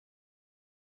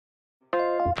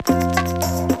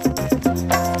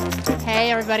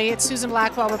Hey everybody, it's Susan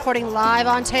Blackwell reporting live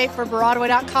on tape for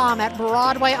Broadway.com at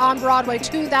Broadway on Broadway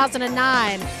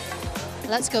 2009.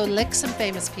 Let's go lick some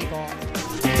famous people.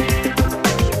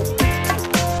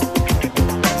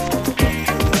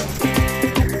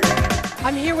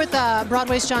 I'm here with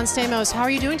Broadway's John Stamos. How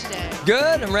are you doing today?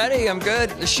 Good, I'm ready, I'm good.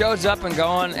 The show's up and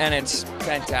going, and it's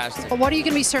fantastic. What are you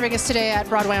going to be serving us today at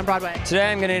Broadway on Broadway?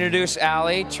 Today I'm going to introduce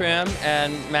Allie Trim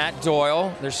and Matt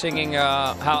Doyle. They're singing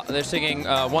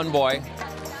One Boy.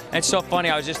 And it's so funny,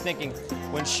 I was just thinking,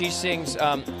 when she sings,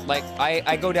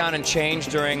 I go down and change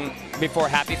before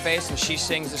Happy Face, and she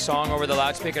sings the song over the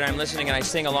loudspeaker, and I'm listening, and I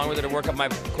sing along with her to work up my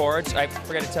chords. I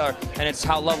forget to tell her, and it's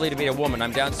How Lovely to Be a Woman.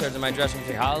 I'm downstairs in my dressing room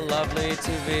saying, how lovely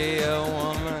to be a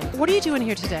woman. What are you doing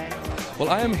here today? Well,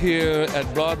 I am here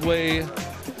at Broadway,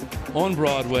 on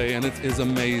Broadway, and it is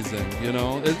amazing.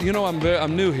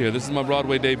 I'm new here. This is my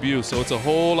Broadway debut, so it's a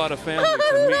whole lot of family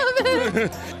to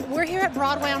meet. We're here at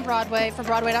Broadway on Broadway for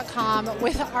Broadway.com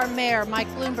with our mayor, Mike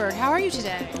Bloomberg. How are you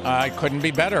today? I couldn't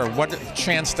be better. What a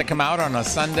chance to come out on a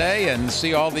Sunday and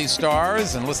see all these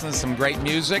stars and listen to some great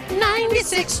music.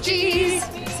 96 G's.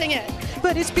 Sing it.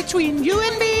 But it's between you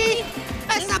and me.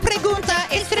 Esa pregunta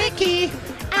es tricky.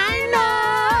 I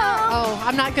know. Oh,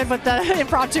 I'm not good with the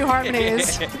impromptu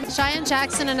harmonies. Cheyenne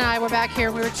Jackson and I were back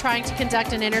here. We were trying to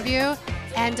conduct an interview,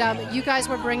 and you guys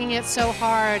were bringing it so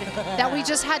hard that we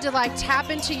just had to tap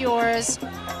into yours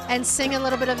and sing a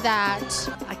little bit of that.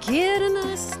 I get in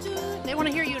a stew. They want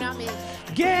to hear you, not me.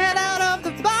 Get out of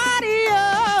the body.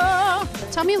 Oh.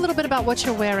 Tell me a little bit about what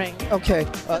you're wearing. Okay.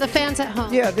 For the fans at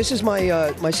home. Yeah, this is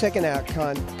my second act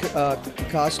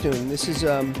costume. This is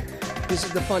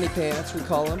the funny pants, we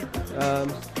call them.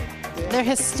 They're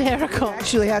hysterical. I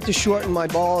actually had to shorten my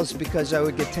balls because I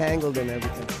would get tangled in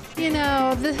everything. You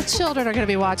know, the children are going to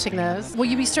be watching this. Will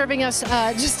you be serving us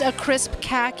just a crisp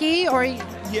khaki, or?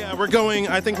 Yeah,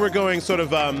 I think we're going sort of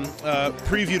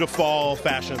preview to fall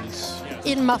fashions.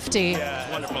 In mufti.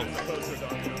 Yeah, wonderful.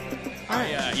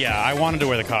 Yeah, I wanted to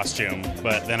wear the costume,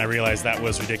 but then I realized that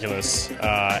was ridiculous,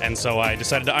 and so I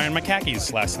decided to iron my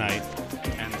khakis last night.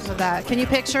 So that, can you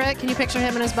picture it? Can you picture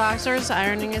him in his boxers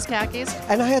ironing his khakis?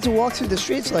 And I had to walk through the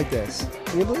streets like this.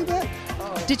 Can you believe that?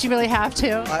 Did you really have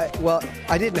to?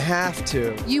 I didn't have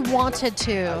to. You wanted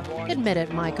to. Admit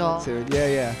it, Michael.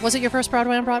 Yeah. Was it your first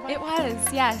Broadway on Broadway? It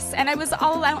was, yes. And I was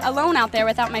all alone out there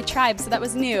without my tribe, so that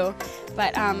was new.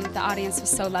 But the audience was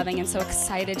so loving and so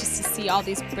excited just to see all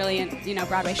these brilliant,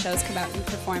 Broadway shows come out and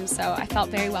perform. So I felt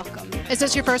very welcome. Is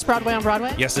this your first Broadway on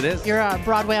Broadway? Yes, it is. You're a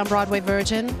Broadway on Broadway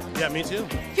virgin? Yeah, me too.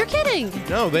 You're kidding.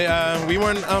 No, we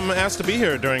weren't asked to be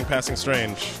here during Passing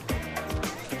Strange.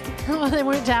 Oh, they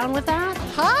weren't down with that?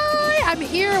 Hi, I'm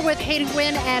here with Hayden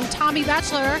Gwynn and Tommy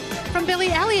Batchelor from Billy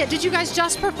Elliot. Did you guys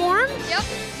just perform? Yep,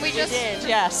 we did,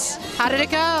 yes. How did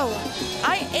it go?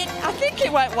 I think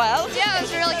it went well. Yeah, it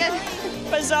was really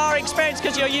good. Bizarre experience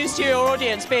because you're used to your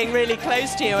audience being really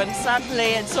close to you, and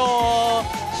suddenly it's all...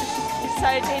 So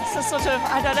it's a sort of,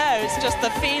 I don't know, it's just the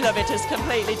feel of it is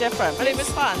completely different, but it was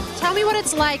fun. Tell me what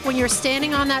it's like when you're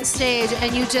standing on that stage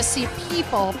and you just see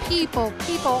people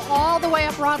all the way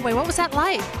up Broadway. What was that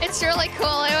like? It's really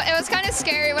cool. It was kind of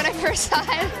scary when I first saw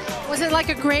it. Was it like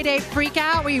a grade A freak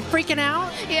out? Were you freaking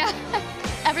out? Yeah.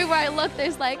 Everywhere I look,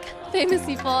 there's famous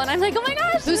people, and I'm like, oh my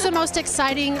gosh. Who's the most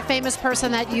exciting famous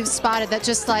person that you've spotted that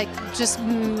just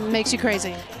makes you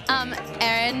crazy?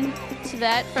 Aaron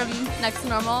Tveit from Next to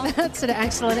Normal. That's an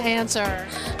excellent answer.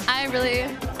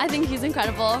 I think he's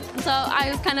incredible. So I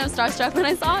was kind of starstruck when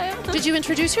I saw him. Did you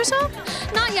introduce yourself?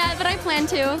 Not yet, but I plan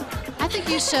to. I think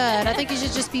you should. I think you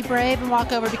should just be brave and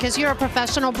walk over because you're a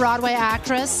professional Broadway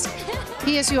actress.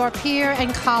 He is your peer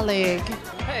and colleague.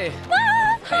 Hey.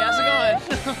 Hey, how's it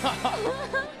going?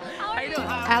 How are you doing?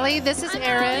 Allie, this is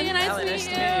Erin. Nice to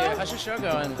meet you. How's your show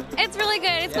going? It's really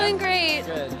good. It's going great.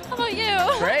 Good. How about you?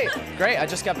 Great. I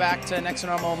just got back to Next to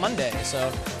Normal Monday,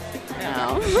 so...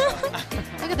 Yeah.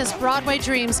 Look at this, Broadway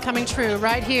dreams coming true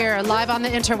right here, live on the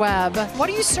interweb. What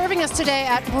are you serving us today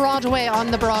at Broadway on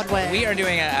the Broadway? We are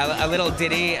doing a little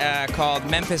ditty called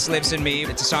Memphis Lives in Me.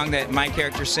 It's a song that my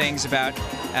character sings about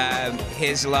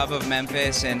his love of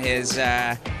Memphis and his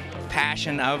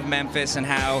passion of Memphis and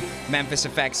how Memphis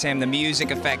affects him, the music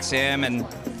affects him. And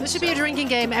this should be a drinking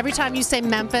game. Every time you say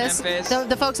Memphis.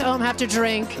 The folks at home have to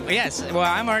drink. Yes, well,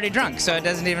 I'm already drunk, so it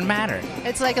doesn't even matter.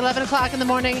 It's like 11 o'clock in the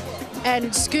morning,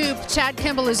 and Scoop, Chad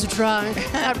Kimball is drunk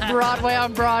at Broadway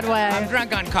on Broadway. I'm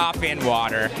drunk on coffee and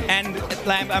water, and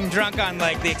I'm drunk on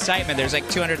the excitement. There's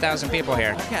 200,000 people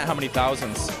here. I can't how many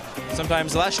thousands.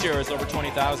 Sometimes last year it was over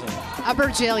 20,000. A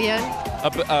Virgilian.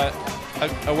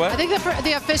 A what? I think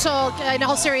the official, in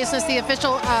all seriousness, the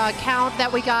official count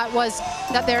that we got was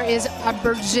that there is a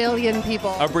Brazilian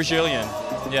people. A Brazilian.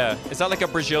 Yeah. Is that like a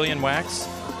Brazilian wax?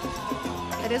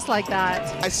 It is like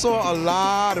that. I saw a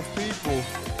lot of people,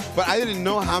 but I didn't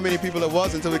know how many people it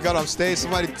was until we got off stage.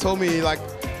 Somebody told me like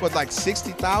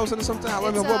 60,000 or something?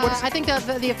 I think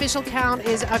the official count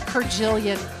is a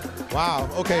kerjillion. Wow,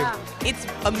 okay. Yeah. It's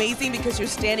amazing because you're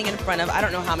standing in front of, I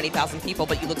don't know how many thousand people,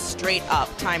 but you look straight up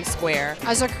Times Square. A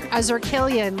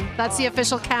zirkillion. That's the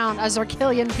official count. A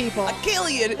zirkillion people. A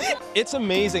killion. It's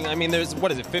amazing. I mean, there's,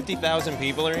 what is it, 50,000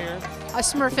 people are here? A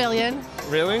smurfillion.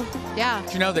 Really? Yeah.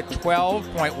 Do you know that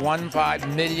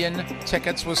 12.15 million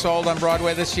tickets were sold on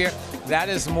Broadway this year? That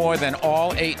is more than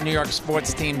all 8 New York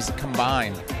sports teams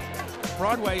combined.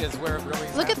 Broadway is where it really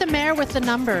is. Look at the mayor with the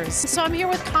numbers. So I'm here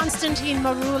with Konstantin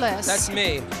Maroulis. That's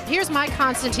me. Here's my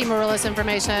Konstantin Maroulis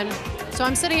information. So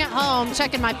I'm sitting at home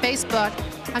checking my Facebook,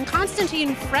 and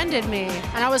Konstantin friended me.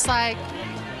 And I was like,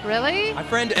 really? I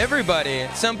friend everybody.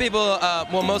 Some people,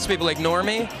 well, most people ignore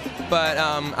me, but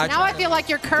now I feel like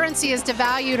your currency is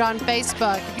devalued on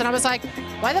Facebook. And I was like,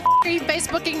 why the f are you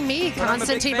Facebooking me, Konstantin I'm a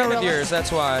big fan of Maroulis? yours,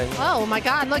 that's why. Oh my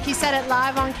God, look, he said it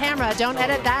live on camera. Don't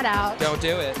edit that out. Don't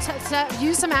do it.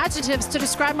 Use some adjectives to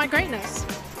describe my greatness.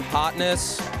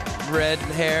 Hotness, red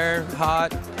hair,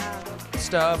 hot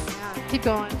stuff. Yeah. Keep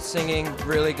going. Singing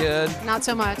really good. Not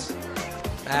so much.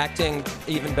 Acting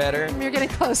even better. You're getting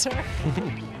closer.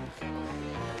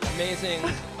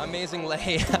 amazing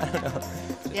lay. I don't know.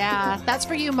 Yeah, that's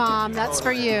for you, Mom. That's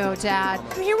for you, Dad.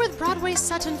 I'm here with Broadway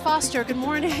Sutton Foster. Good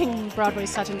morning, Broadway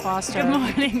Sutton Foster. Good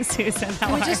morning, Susan. How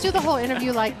Can we are just do the whole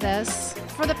interview like this?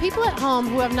 For the people at home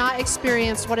who have not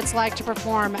experienced what it's like to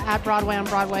perform at Broadway on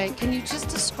Broadway, can you just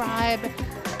describe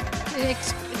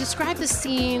the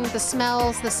scene, the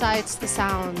smells, the sights, the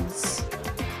sounds?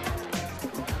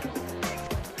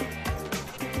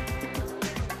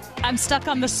 I'm stuck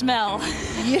on the smell.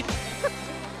 Yeah.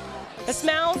 The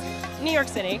smells, New York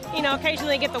City. You know,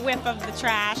 occasionally you get the whiff of the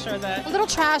trash or A little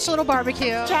trash, a little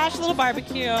barbecue. Trash, a little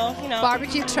barbecue, you know.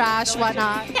 Barbecue, trash,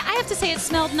 whatnot. Yeah, I have to say it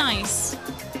smelled nice.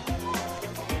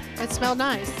 It smelled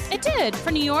nice. It did. For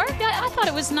New York, I thought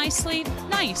it was nicely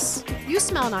nice. You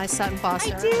smell nice, Sutton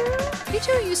Foster. I do. You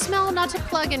too. You smell, not to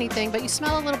plug anything, but you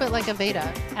smell a little bit like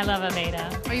Aveda. I love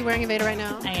Aveda. Are you wearing Aveda right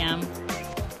now? I am.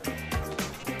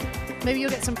 Maybe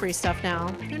you'll get some free stuff now.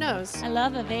 Who knows? I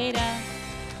love Aveda.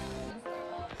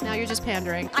 Now you're just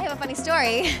pandering. I have a funny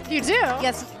story. You do?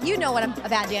 Yes, you know what a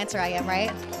bad dancer I am,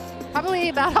 right? Probably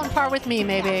about on par with me,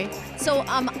 maybe. Yeah. So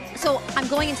I'm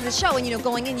going into the show, and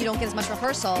going in, you don't get as much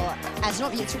rehearsal as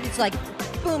normal. It's like,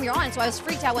 boom, you're on. So I was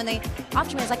freaked out when they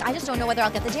offered me. I was like, I just don't know whether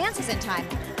I'll get the dances in time.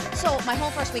 So my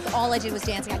whole first week, all I did was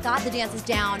dancing. I got the dances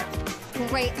down.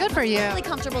 Great. Good for you. I was really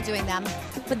comfortable doing them.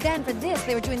 But then for this,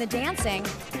 they were doing the dancing,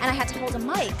 and I had to hold a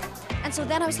mic. And so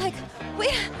then I was like,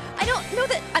 wait, I don't know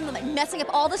that I'm like messing up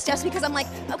all the steps because I'm like,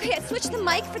 okay, I switched the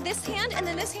mic for this hand and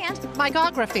then this hand.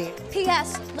 Micography.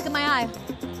 P.S. Look at my eye.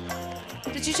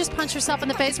 Did you just punch yourself in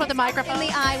the face with the microphone? In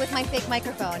the eye with my fake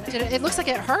microphone. It looks like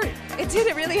it hurt. It did.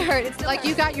 It really hurt. It still like hurts.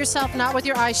 You got yourself not with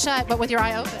your eye shut, but with your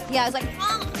eye open. Yeah, I was like,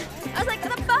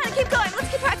 I'm fine. Keep going. Let's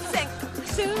keep practicing.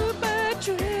 Super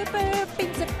trooper,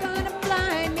 things are gonna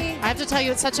blind me. I have to tell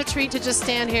you, it's such a treat to just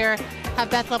stand here, have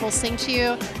Beth Level sing to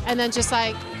you, and then just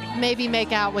like maybe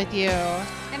make out with you.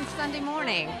 And Sunday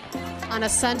morning. On a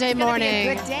Sunday It's gonna morning.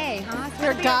 be a good day, huh?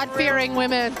 We're God-fearing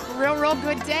women. Real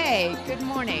good day. Good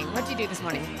morning. What'd you do this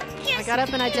morning? I got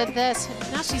up and I did this.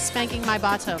 Now she's spanking my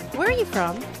bottom. Where are you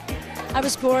from? I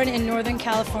was born in Northern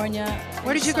California.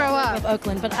 Where did you grow up? Of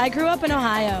Oakland, but I grew up in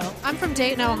Ohio. I'm from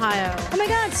Dayton, Ohio. Oh my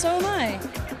God, so am I.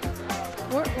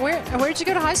 Where'd you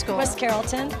go to high school? West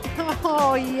Carrollton.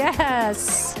 Oh,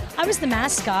 yes. I was the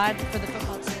mascot for the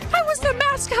football team. I was the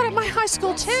mascot at my high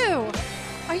school, too.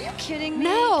 Are you kidding me?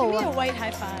 No. Give me a white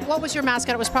high five. What was your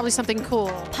mascot? It was probably something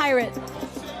cool. Pirate.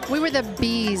 We were the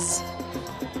bees.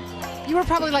 You were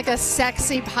probably like a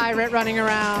sexy pirate running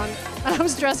around. And I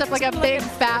was dressed up like a big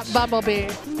fat bumblebee.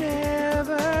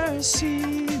 Never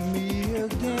see me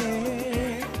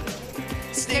again.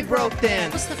 Stay broke then.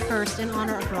 What was the first, in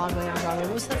honor of Broadway on Broadway,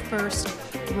 what was the first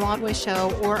Broadway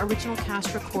show or original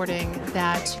cast recording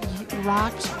that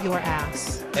rocked your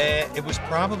ass? It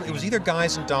was either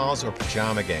Guys and Dolls or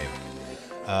Pajama Game.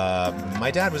 My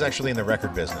dad was actually in the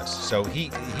record business, so he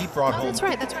brought home. That's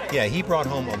right. Yeah, he brought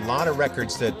home a lot of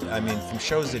records that, from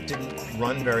shows that didn't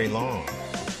run very long,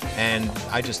 and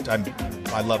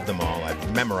I love them all.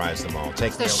 I've memorized them all.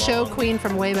 Take the show queen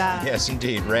from way back. Yes,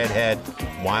 indeed. Redhead,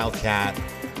 Wildcat,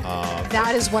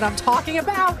 That is what I'm talking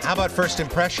about. How about First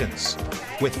Impressions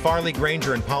with Farley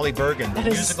Granger and Polly Bergen, the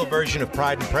musical version of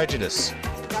Pride and Prejudice?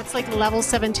 That's like level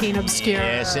 17 obscure.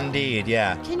 Yes, indeed,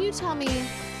 yeah. Can you tell me,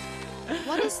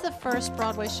 what is the first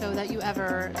Broadway show that you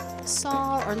ever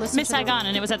saw or listened Miss to? Saigon,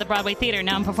 and it was at the Broadway Theater.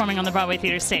 Now I'm performing on the Broadway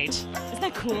Theater stage. Isn't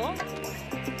that cool?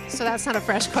 So that's not a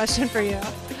fresh question for you.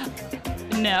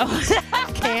 No.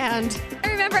 Canned. I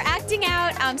remember acting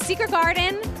out Secret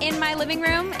Garden in my living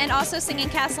room and also singing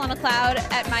Castle on a Cloud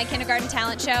at my kindergarten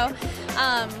talent show.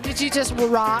 Did you just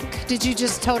rock? Did you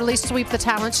just totally sweep the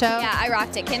talent show? Yeah, I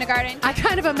rocked it. Kindergarten. I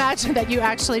kind of imagined that you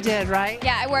actually did, right?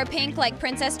 Yeah, I wore a pink like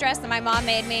princess dress that my mom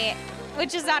made me,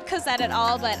 which is not Cosette at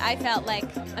all, but I felt like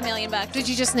 $1 million. Did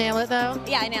you just nail it though?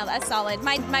 Yeah, I nailed that solid.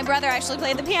 My brother actually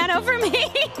played the piano for me.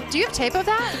 Do you have tape of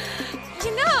that?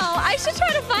 You know, I should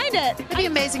try to find it. It'd be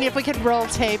amazing if we could roll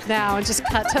tape now and just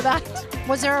cut to that.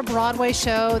 Was there a Broadway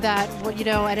show that, you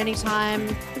know, at any time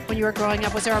when you were growing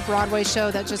up, was there a Broadway show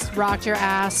that just rocked your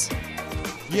ass?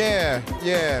 Yeah.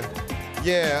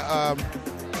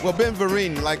 Well, Ben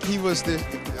Vereen, like he was the,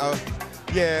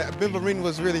 Ben Vereen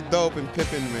was really dope in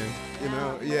Pippin, man. You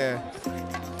know, yeah.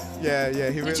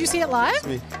 Did you see it live?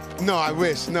 No, I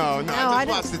wish. No, I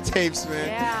just watched the tapes, man.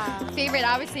 Yeah. Favorite,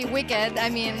 obviously, Wicked. I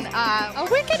mean, a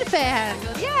Wicked fan.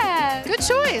 Yeah. Good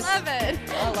choice. Love it.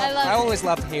 I always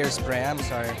loved Hairspray. I'm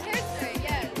sorry. Hairspray,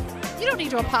 yes. You don't need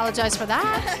to apologize for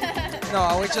that.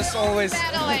 No, we just always.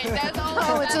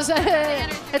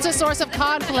 It's a source of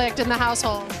conflict in the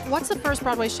household. What's the first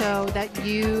Broadway show that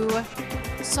you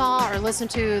saw or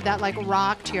listened to that like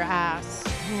rocked your ass?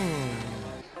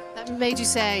 That made you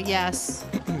say yes.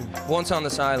 Once on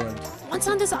This Island. Once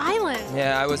on This Island?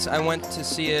 Yeah, I went to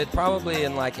see it probably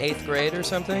in like 8th grade or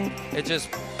something. It just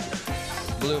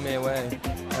blew me away.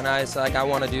 And I was like, I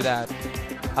want to do that.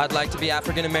 I'd like to be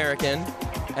African American,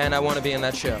 and I want to be in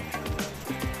that show.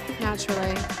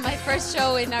 Naturally. My first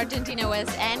show in Argentina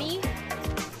was Annie.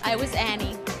 I was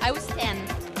Annie. I was 10.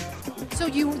 So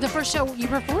the first show, you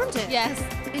performed it? Yes.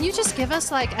 Can you just give us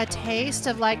like a taste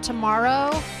of like tomorrow?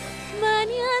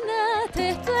 Mañana te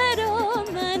espero,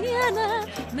 mañana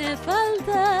me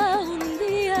falta un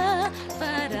día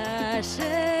para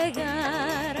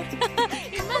llegar.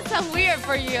 It must sound weird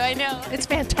for you, I know. It's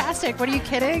fantastic. What are you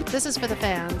kidding? This is for the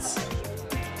fans.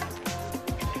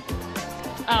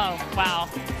 Oh, wow.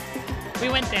 We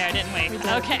went there, didn't we?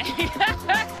 Okay.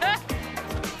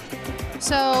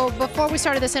 So before we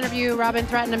started this interview, Robin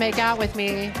threatened to make out with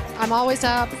me. I'm always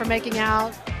up for making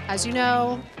out, as you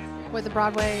know, with a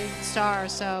Broadway star,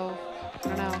 so I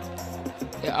don't know.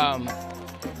 Yeah,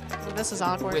 this is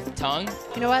awkward. with tongue.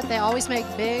 You know what? They always make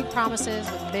big promises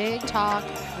with big talk,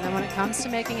 and then when it comes to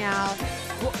making out,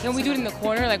 Well, can we do it in the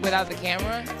corner, like without the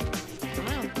camera? I don't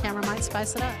know, the camera might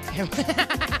spice it up.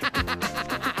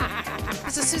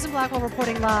 This is Susan Blackwell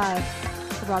reporting live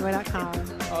for Broadway.com.